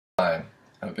I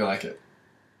hope you like it.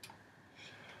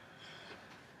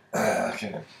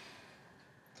 Okay.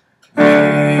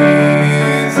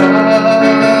 These are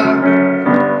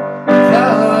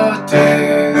the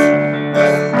days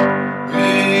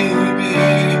when we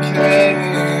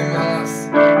became us.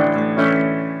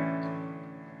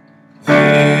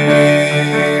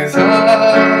 These are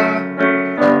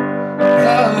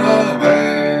the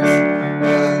ways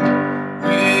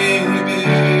when we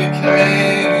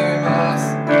became us.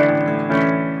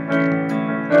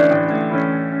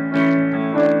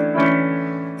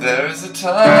 There's a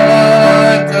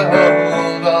time to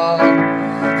hold on,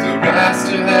 to rest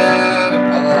your head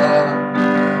upon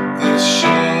this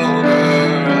shoulder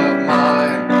of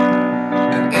mine,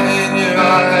 and in your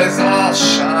eyes I'll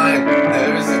shine.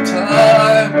 There is a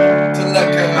time to let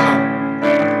go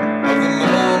of the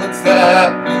moments that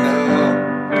we know,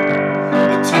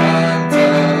 a time to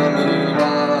move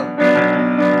on,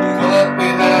 and what we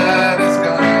had is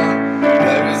gone.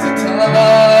 There is a time.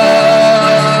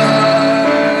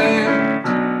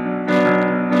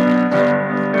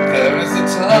 There is a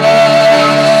time.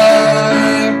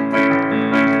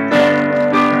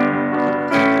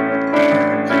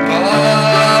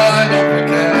 Goodbye, don't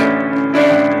forget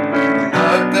the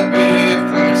night that we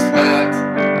first met,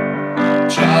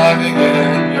 driving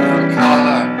in your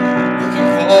car, looking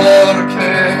for a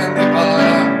candy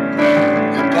bar.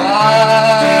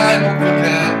 Goodbye, don't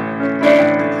forget,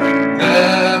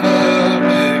 never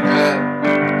regret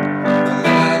the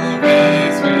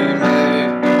memories we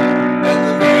made and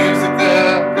the music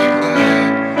that we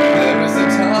played. There is a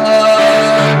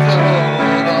time to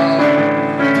hold on,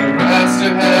 to rest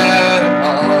your head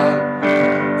upon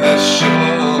this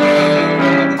shoulder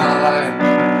of mine,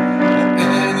 and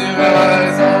in your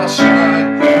eyes I'll shine.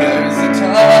 There is a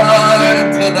time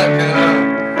to let go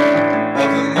of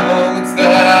the moments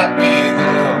that we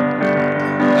know,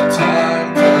 a time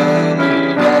to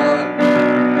move on,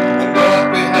 when what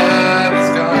we had is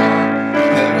gone.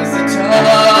 There is a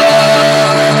time.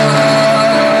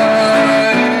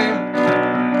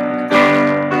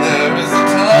 There is a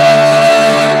time.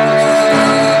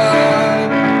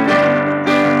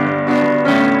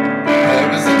 There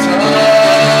is a time.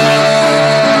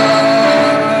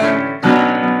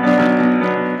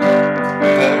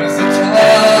 There is a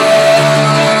time.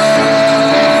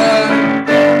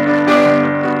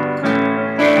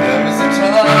 There is a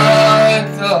time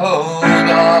to hold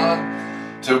on,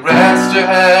 to rest your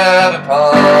head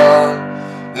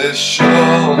upon this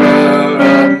shoulder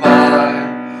of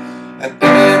mine, and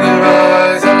in your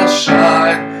eyes I'll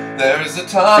shine. There is a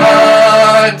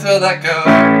time to let go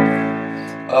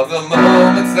of the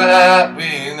moments that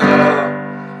we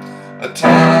know, a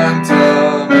time to